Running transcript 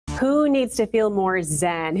Who needs to feel more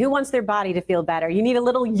zen? Who wants their body to feel better? You need a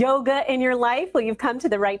little yoga in your life? Well, you've come to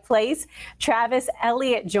the right place. Travis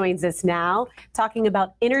Elliott joins us now, talking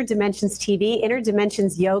about Inner Dimensions TV, Inner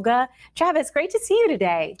Dimensions Yoga. Travis, great to see you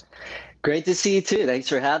today. Great to see you too. Thanks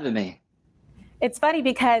for having me. It's funny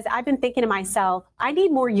because I've been thinking to myself, I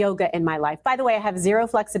need more yoga in my life. By the way, I have zero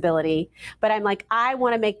flexibility, but I'm like, I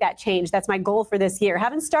want to make that change. That's my goal for this year.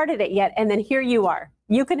 Haven't started it yet. And then here you are.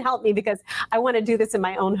 You can help me because I want to do this in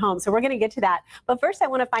my own home. So we're going to get to that. But first, I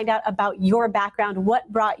want to find out about your background. What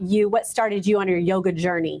started you on your yoga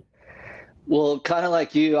journey? Well, kind of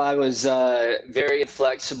like you, I was very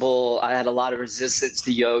inflexible. I had a lot of resistance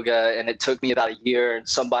to yoga, and it took me about a year, and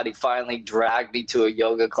somebody finally dragged me to a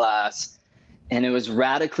yoga class. And it was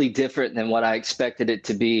radically different than what I expected it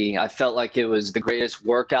to be. I felt like it was the greatest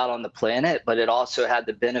workout on the planet, but it also had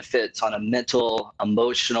the benefits on a mental,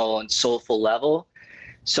 emotional, and soulful level.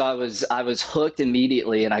 So I was hooked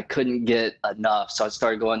immediately, and I couldn't get enough. So I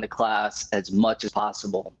started going to class as much as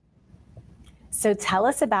possible. So tell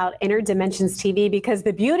us about Inner Dimensions TV, because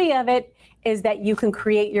the beauty of it is that you can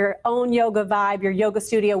create your own yoga vibe, your yoga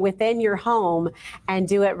studio within your home, and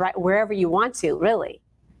do it right wherever you want to, really.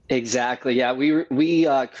 Exactly. Yeah, we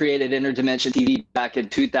created Inner Dimension TV back in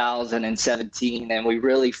 2017, and we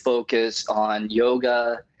really focused on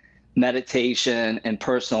yoga, meditation, and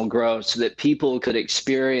personal growth so that people could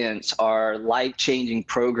experience our life-changing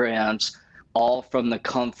programs all from the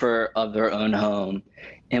comfort of their own home.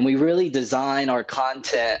 And we really design our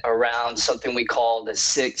content around something we call the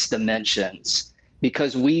 6 dimensions,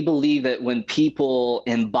 because we believe that when people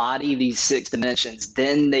embody these 6 dimensions,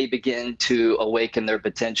 then they begin to awaken their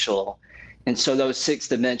potential. And so those 6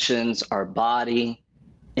 dimensions are body,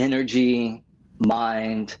 energy,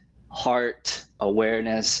 mind, heart,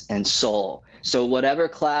 awareness, and soul. So whatever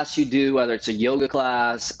class you do, whether it's a yoga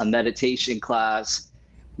class, a meditation class,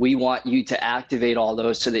 we want you to activate all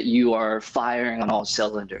those so that you are firing on all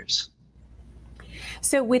cylinders.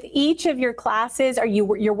 So with each of your classes,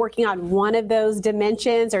 you're working on one of those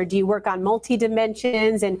dimensions, or do you work on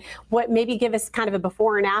multi-dimensions? And maybe give us kind of a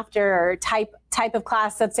before and after, or type of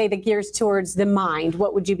class, let's say, that gears towards the mind.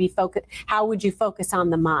 What would you be how would you focus on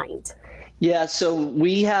the mind? Yeah, so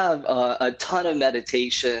we have a ton of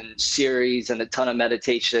meditation series and a ton of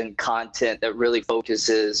meditation content that really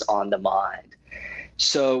focuses on the mind.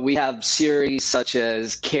 So we have series such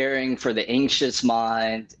as Caring for the Anxious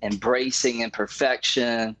Mind, Embracing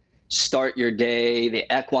Imperfection, Start Your Day, the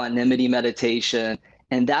Equanimity Meditation,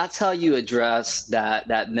 and that's how you address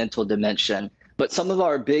that mental dimension. But some of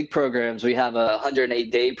our big programs, we have a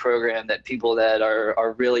 108-day program that people that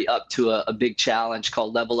are really up to a big challenge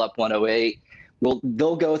called Level Up 108.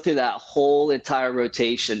 They'll go through that whole entire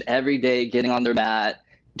rotation every day, getting on their mat,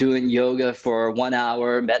 doing yoga for 1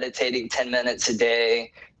 hour, meditating 10 minutes a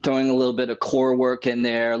day, throwing a little bit of core work in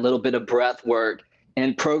there, a little bit of breath work.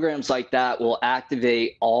 And programs like that will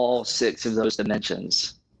activate all 6 of those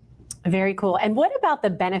dimensions. Very cool. And what about the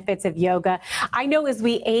benefits of yoga? I know as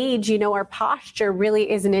we age, our posture really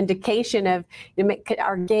is an indication of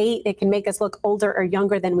our gait. It can make us look older or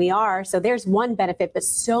younger than we are. So there's one benefit, but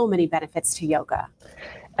so many benefits to yoga.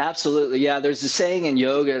 Absolutely. Yeah. There's a saying in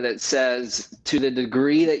yoga that says, to the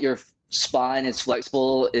degree that your spine is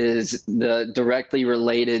flexible is directly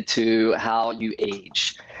related to how you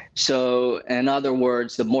age. So in other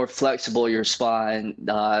words, the more flexible your spine,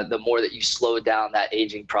 the more that you slow down that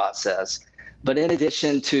aging process. But in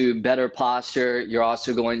addition to better posture, you're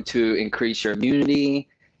also going to increase your immunity.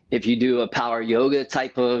 If you do a power yoga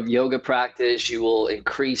type of yoga practice, you will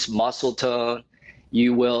increase muscle tone.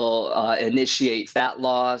 You will initiate fat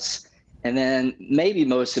loss. And then maybe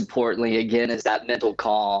most importantly, again, is that mental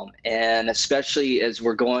calm. And especially as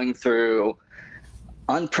we're going through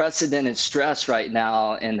unprecedented stress right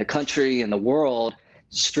now in the country and the world,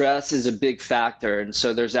 stress is a big factor. And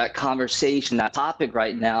so there's that conversation, that topic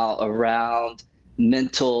right now around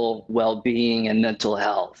mental well-being and mental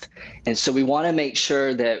health. And so we want to make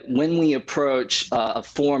sure that when we approach a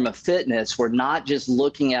form of fitness, we're not just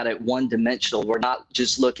looking at it one-dimensional. We're not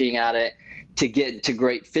just looking at it to get into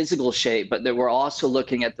great physical shape, but that we're also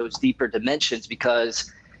looking at those deeper dimensions,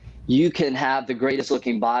 because you can have the greatest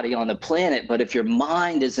looking body on the planet, but if your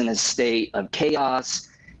mind is in a state of chaos,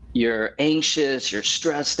 you're anxious, you're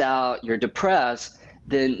stressed out, you're depressed,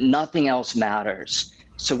 then nothing else matters.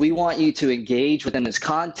 So we want you to engage within this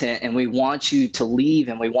content, and we want you to leave,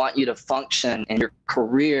 and we want you to function in your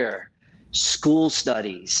career, school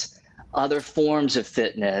studies, other forms of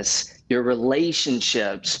fitness, your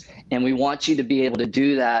relationships, and we want you to be able to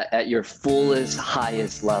do that at your fullest,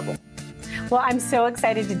 highest level. Well, I'm so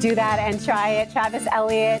excited to do that and try it. Travis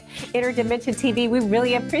Elliott, Interdimension TV, we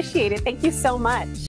really appreciate it. Thank you so much.